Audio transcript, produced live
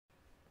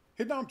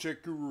Hidden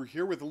Object Guru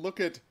here with a look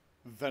at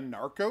the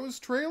Narcos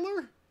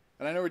trailer?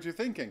 And I know what you're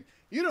thinking.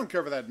 You don't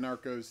cover that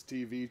Narcos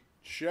TV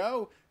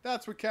show.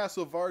 That's what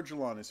Castle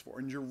Vargelon is for.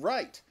 And you're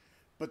right.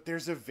 But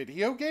there's a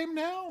video game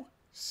now?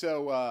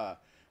 So,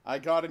 I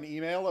got an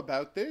email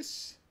about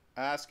this,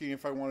 asking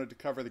if I wanted to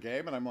cover the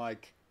game, and I'm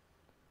like,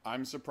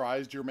 I'm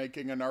surprised you're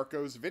making a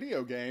Narcos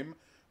video game,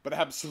 but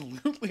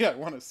absolutely I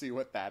want to see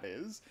what that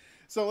is.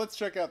 So let's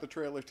check out the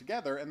trailer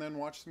together and then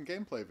watch some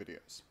gameplay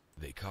videos.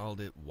 They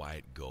called it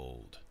White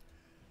Gold.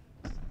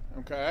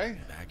 Okay.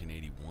 Back in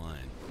 '81,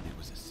 it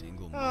was a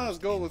single it's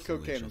most gold with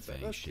cocaine influential instead.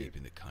 thing That's cute.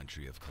 shaping the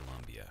country of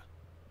Colombia.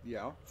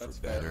 Yeah, that's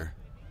for fair. better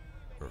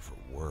or for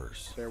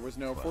worse. There was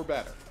no Well, for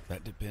better.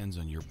 That depends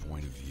on your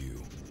point of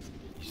view.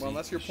 Well,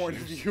 unless your point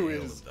of view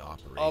is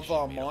of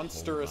a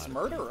monstrous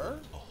murderer,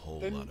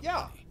 then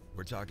yeah.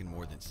 We're talking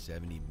more than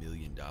 $70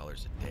 million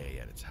a day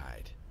at its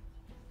height.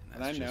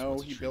 And I know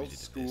he built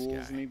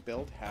schools and he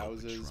built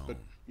houses, but,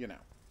 you know.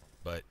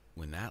 But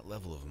when that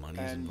level of money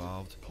is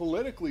involved,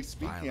 politically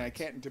speaking, I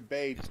can't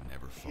debate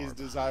his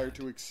desire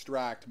to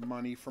extract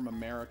money from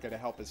America to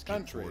help his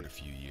country. A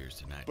few years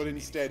to but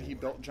instead, he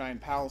built giant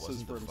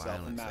palaces for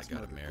himself and mass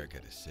murdered America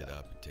to sit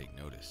up and take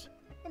notice.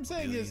 I'm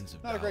saying he's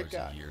not a great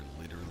guy. A year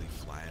literally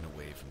flying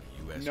away from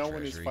the U.S. No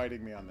one is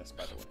fighting me on this,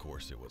 by the way. Of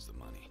course, it was the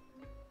money.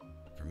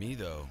 For me,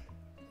 though,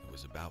 it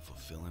was about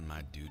fulfilling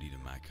my duty to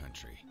my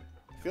country.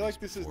 I feel like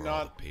this is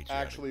not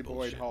actually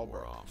Boyd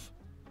Holbrook.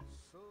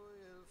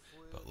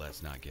 But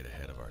let's not get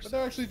ahead of ourselves. But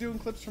they're actually doing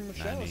clips from the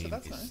show, so that's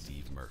nice. My name is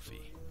Steve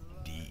Murphy,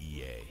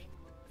 DEA,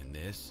 and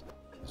this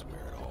is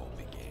where it all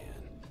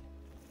began.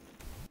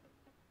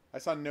 I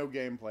saw no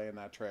gameplay in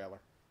that trailer.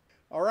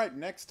 All right,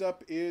 next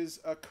up is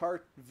a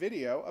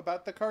video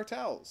about the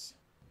cartels.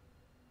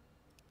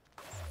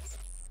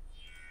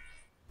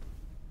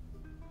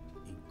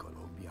 In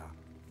Colombia,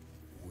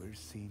 we're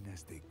seen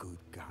as the good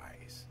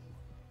guys.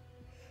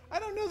 I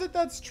don't know that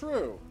that's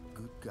true.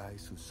 Good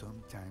guys who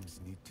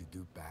sometimes need to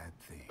do bad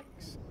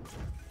things.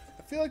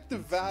 I feel like the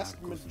vast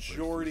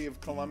majority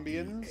of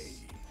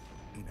Colombians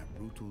in a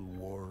brutal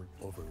war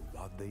over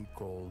what they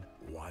call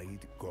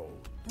white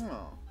gold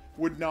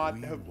would not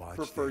have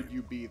preferred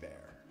you be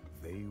there.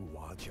 They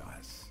watch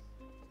us.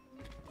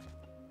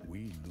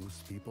 We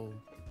lose people,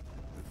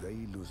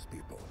 they lose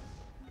people.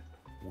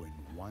 When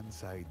one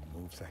side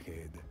moves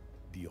ahead,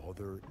 the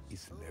other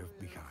is left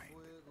behind.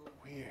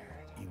 Weird.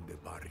 In the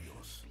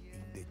barrios,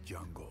 in the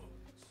jungle,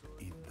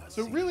 in the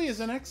So it really is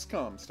an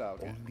XCOM style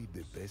game. Only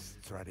the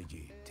best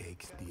strategy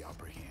takes the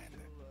upper hand.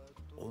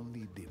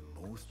 Only the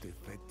most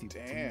effective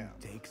team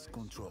takes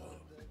control.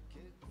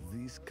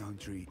 This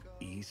country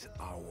is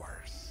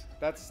ours.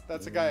 That's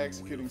a guy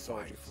executing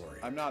soldiers.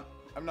 I'm not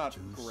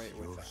great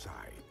with that.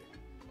 Side.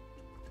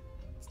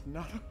 It's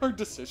not a hard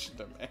decision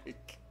to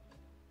make.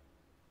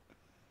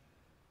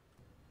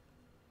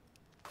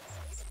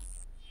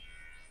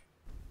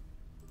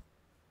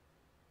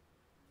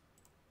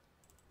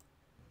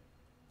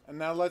 And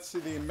now let's see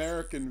the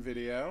American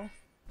video.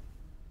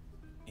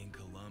 In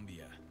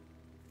Colombia,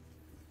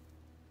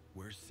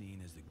 we're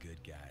seen as the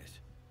good guys.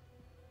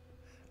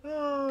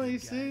 Oh, you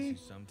guys see? Who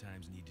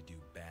sometimes need to do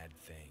bad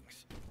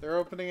things. They're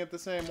opening it the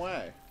same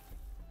way.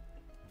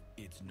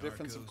 It's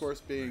difference, of course,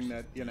 being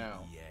that, you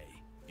know,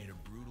 in a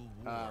brutal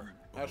war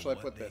how shall I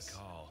put this?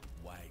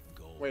 White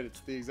gold. Wait, it's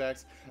the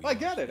exact... I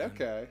get it,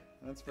 okay.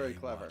 That's very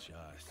clever. Watch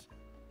us.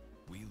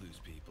 We lose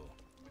people.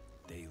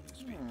 They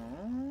lose people.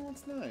 Aww,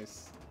 that's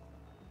nice.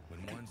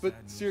 But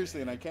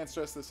seriously, and I can't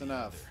stress this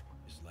enough,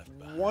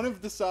 one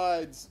of the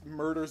sides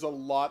murders a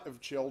lot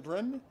of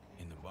children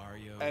in the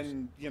barrios,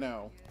 and, you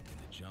know, in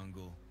the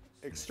jungle,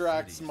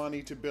 extracts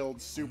money to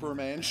build super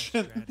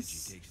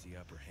mansions. Takes the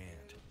upper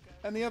hand.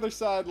 And the other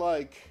side,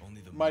 like,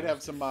 might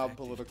have some mild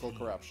political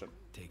corruption.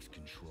 Takes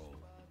control.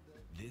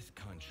 This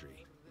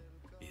country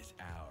is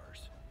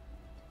ours,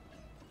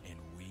 and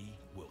we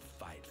will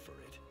fight for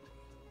it.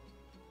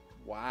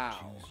 Wow.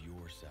 Choose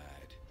your side.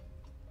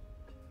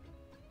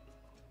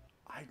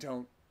 I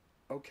don't...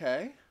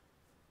 Okay.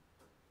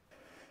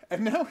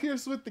 And now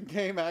here's what the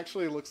game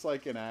actually looks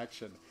like in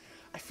action.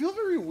 I feel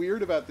very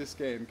weird about this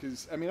game,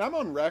 because, I mean, I'm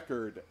on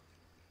record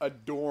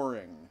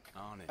adoring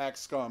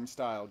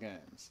XCOM-style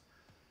games.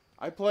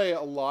 I play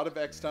a lot of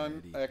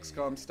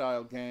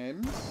XCOM-style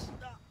games,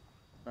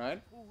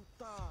 right?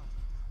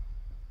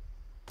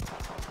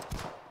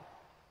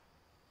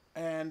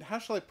 And how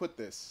shall I put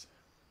this?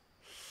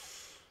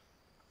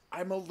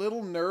 I'm a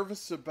little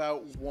nervous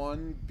about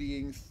one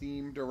being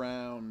themed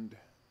around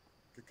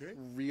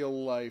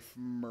real-life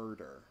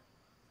murder.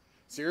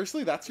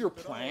 Seriously, that's your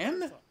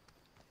plan?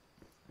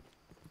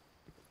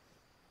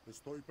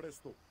 Does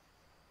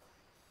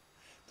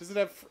it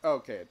have...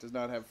 Okay, it does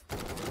not have...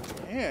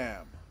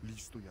 Damn.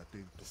 This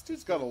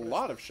dude's got a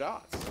lot of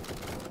shots.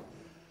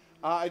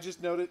 I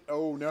just noted...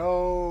 Oh,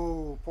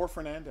 no. Poor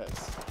Fernandez.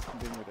 I'm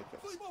being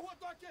ridiculous.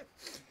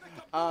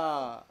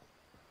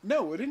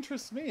 No, what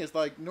interests me is,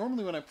 like,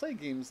 normally when I play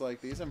games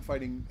like these, I'm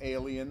fighting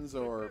aliens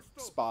or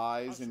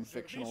spies in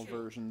fictional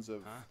versions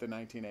of the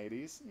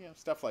 1980s. You know,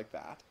 stuff like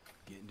that.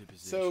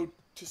 So,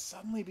 to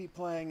suddenly be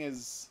playing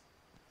as...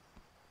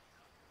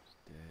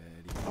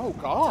 Steady. Oh,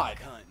 God.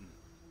 Duck hunting.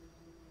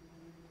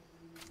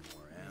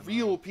 More ammo.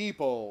 Real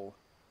people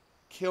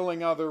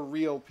killing other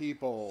real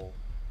people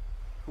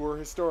who are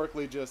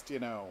historically just, you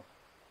know,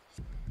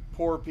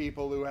 poor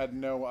people who had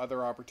no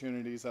other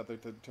opportunities other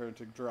than to turn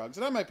to drugs.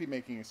 And I might be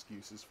making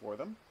excuses for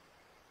them.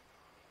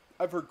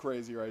 I've heard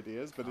crazier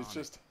ideas, but it's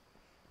just...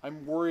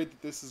 I'm worried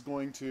that this is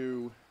going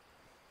to...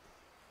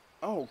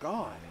 Oh,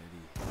 God.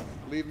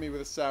 Leave me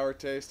with a sour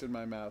taste in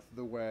my mouth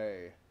the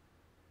way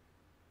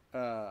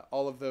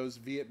all of those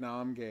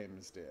Vietnam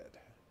games did.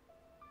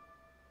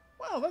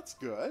 Well, that's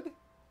good.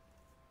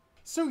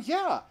 So,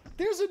 yeah,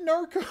 there's a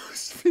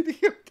Narcos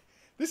video...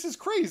 This is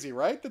crazy,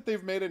 right? That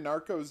they've made a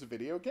Narcos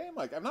video game?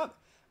 Like, I'm not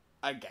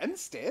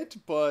against it,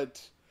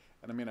 but...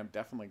 And I mean, I'm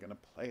definitely going to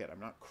play it. I'm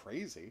not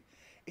crazy.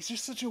 It's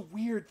just such a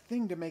weird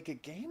thing to make a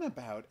game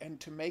about, and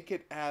to make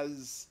it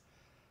as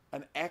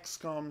an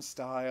XCOM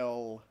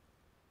style,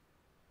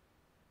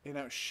 you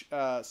know,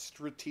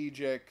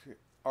 strategic,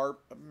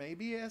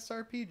 maybe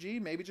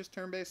SRPG, maybe just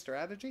turn-based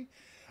strategy.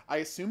 I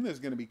assume there's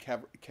going to be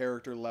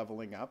character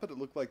leveling up, but it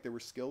looked like there were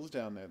skills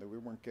down there that we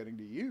weren't getting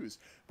to use.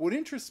 But what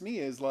interests me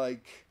is,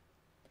 like,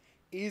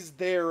 is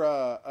there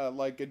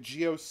like a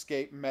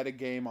geoscape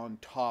metagame on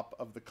top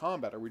of the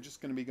combat? Are we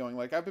just going to be going,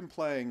 like, I've been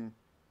playing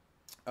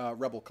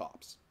Rebel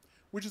Cops,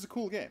 which is a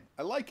cool game.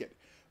 I like it.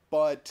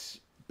 But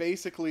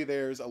basically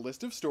there's a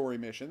list of story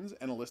missions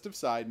and a list of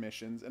side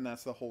missions, and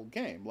that's the whole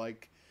game,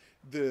 like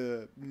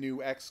the new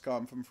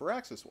XCOM from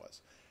Firaxis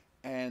was.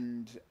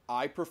 And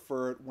I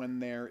prefer it when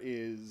there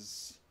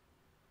is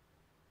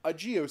a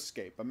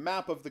geoscape, a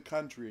map of the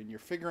country, and you're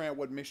figuring out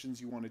what missions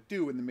you want to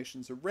do, and the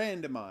missions are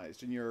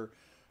randomized, and you're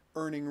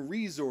earning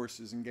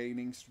resources and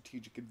gaining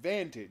strategic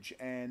advantage.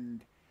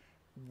 And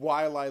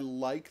while I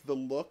like the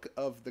look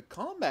of the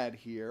combat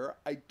here,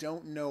 I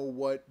don't know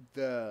what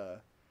the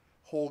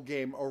whole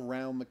game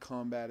around the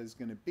combat is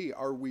going to be.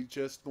 Are we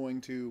just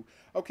going to,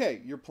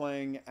 okay, you're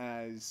playing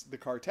as the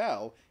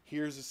cartel,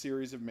 here's a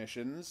series of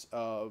missions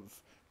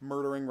of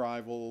murdering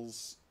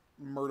rivals,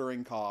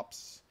 murdering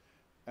cops,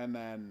 and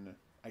then,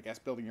 I guess,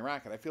 building your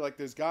racket. I feel like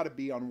there's got to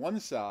be, on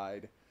one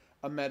side,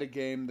 a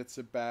metagame that's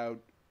about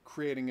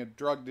creating a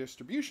drug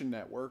distribution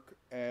network,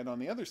 and on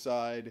the other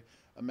side,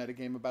 a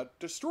metagame about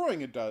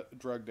destroying a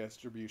drug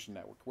distribution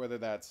network, whether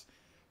that's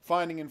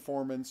finding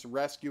informants,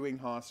 rescuing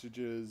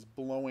hostages,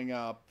 blowing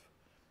up,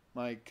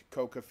 like,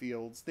 coca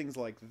fields, things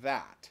like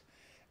that.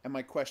 And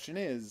my question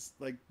is,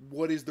 like,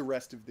 what is the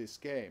rest of this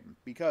game?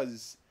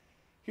 Because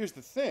here's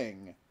the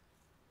thing,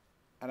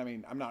 and I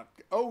mean, I'm not,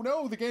 oh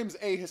no, the game's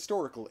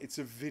ahistorical. It's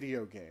a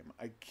video game.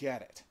 I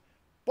get it.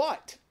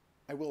 But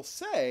I will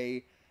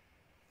say,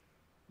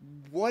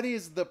 what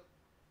is the,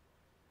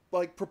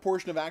 like,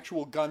 proportion of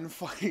actual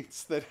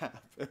gunfights that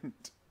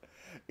happened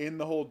in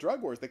the whole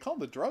drug wars? They call them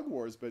the drug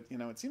wars, but, you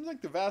know, it seems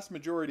like the vast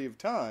majority of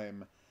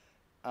time,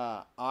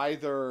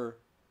 either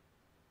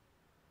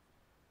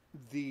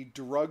the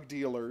drug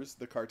dealers,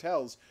 the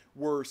cartels,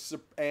 were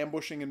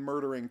ambushing and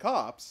murdering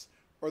cops,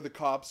 or the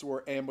cops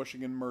were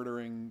ambushing and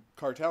murdering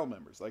cartel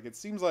members. Like, it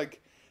seems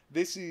like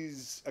this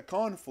is a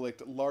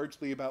conflict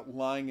largely about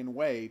lying in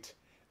wait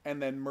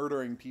and then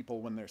murdering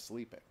people when they're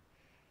sleeping.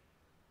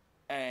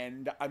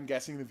 And I'm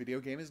guessing the video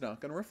game is not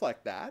going to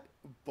reflect that,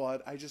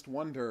 but I just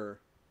wonder,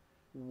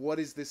 what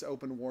is this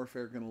open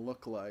warfare going to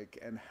look like,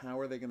 and how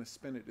are they going to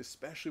spin it,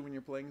 especially when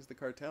you're playing as the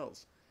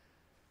cartels?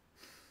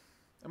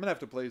 I'm going to have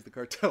to play as the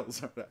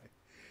cartels, aren't I?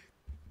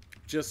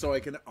 Just so I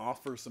can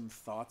offer some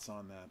thoughts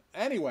on that.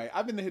 Anyway,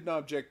 I've been the Hidden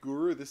Object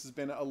Guru. This has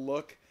been a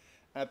look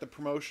at the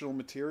promotional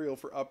material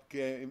for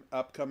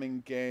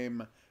upcoming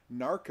game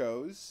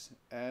Narcos,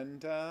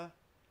 and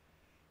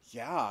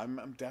yeah,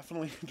 I'm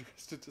definitely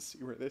interested to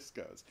see where this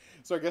goes.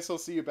 So I guess I'll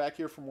see you back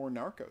here for more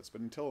Narcos,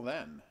 but until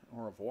then,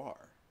 au revoir.